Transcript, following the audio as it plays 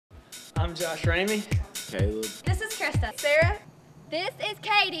I'm Josh Ramey. Caleb. This is Krista. Sarah. This is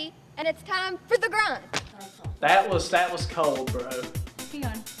Katie, and it's time for the grind. That was cold, bro. Hang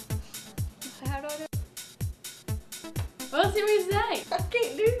on. How do I do it? Well, let's see what you say. I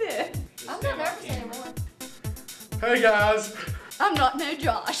can't do this. I'm not nervous anymore. Hey guys. I'm not no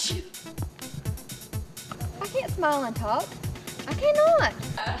Josh. I can't smile and talk. I cannot.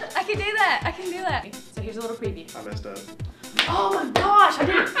 I can do that. I can do that. So here's a little preview. I messed up. Oh my gosh, I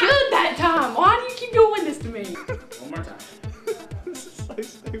did good that time. Why do you keep doing this to me? One more time. This is so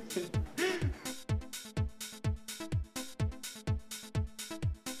stupid.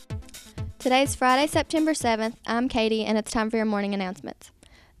 Today's Friday, September 7th. I'm Katie, and it's time for your morning announcements.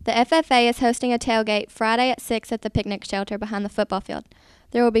 The FFA is hosting a tailgate Friday at 6 at the picnic shelter behind the football field.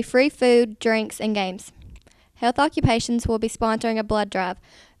 There will be free food, drinks, and games. Health Occupations will be sponsoring a blood drive.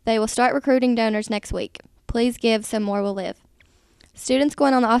 They will start recruiting donors next week. Please give so more will live. Students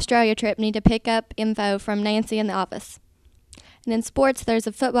going on the Australia trip need to pick up info from Nancy in the office. And in sports, there's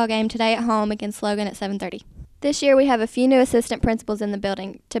a football game today at home against Logan at 7:30. This year we have a few new assistant principals in the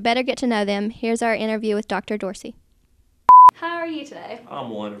building. To better get to know them, here's our interview with Dr. Dorsey. How are you today? I'm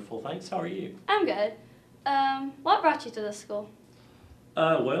wonderful, thanks. How are you? I'm good. What brought you to this school?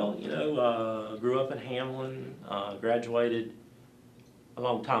 Grew up in Hamlin, graduated a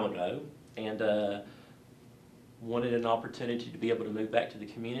long time ago, and wanted an opportunity to be able to move back to the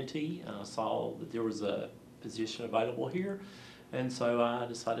community. Saw that there was a position available here, and so I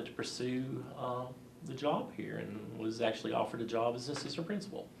decided to pursue the job here and was actually offered a job as assistant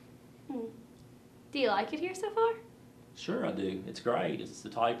principal. Do you like it here so far? Sure I do. It's great. It's the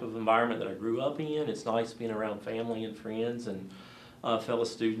type of environment that I grew up in. It's nice being around family and friends and fellow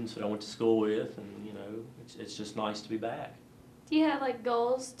students that I went to school with, and it's just nice to be back. Do you have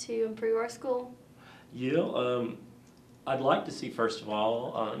goals to improve our school? Yeah, I'd like to see, first of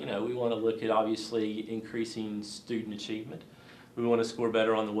all, we want to look at obviously increasing student achievement. We want to score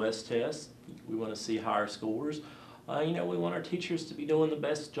better on the West test. We want to see higher scores. We want our teachers to be doing the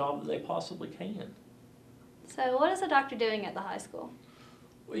best job that they possibly can. So what is a doctor doing at the high school?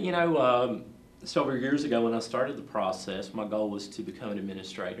 Well, several years ago when I started the process, my goal was to become an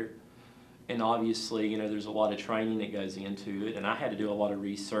administrator. And obviously, there's a lot of training that goes into it, and I had to do a lot of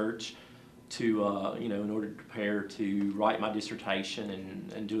research to, in order to prepare to write my dissertation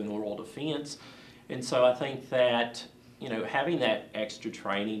and do an oral defense. And so I think that, having that extra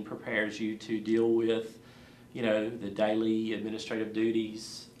training prepares you to deal with, the daily administrative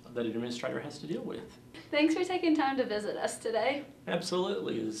duties that an administrator has to deal with. Thanks for taking time to visit us today.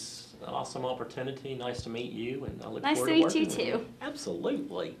 Absolutely. It's an awesome opportunity. Nice to meet you, and I look Nice forward to to meet you working with you. too.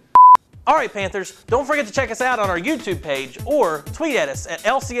 Absolutely. All right, Panthers, don't forget to check us out on our YouTube page or tweet at us at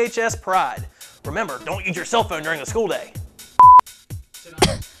LCHS Pride. Remember, don't use your cell phone during the school day.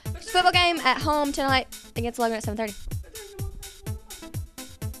 Football game at home tonight against Logan at 7:30.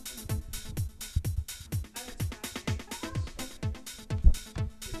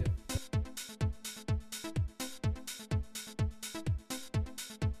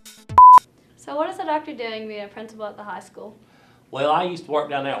 So what is a doctor doing being a principal at the high school? Well, I used to work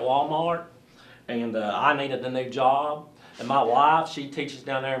down there at Walmart, and I needed a new job. And my wife, she teaches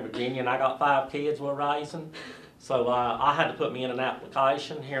down there in Virginia, and I got 5 kids we're raising. So I had to put me in an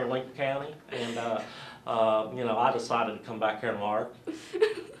application here in Lincoln County, and I decided to come back here and work.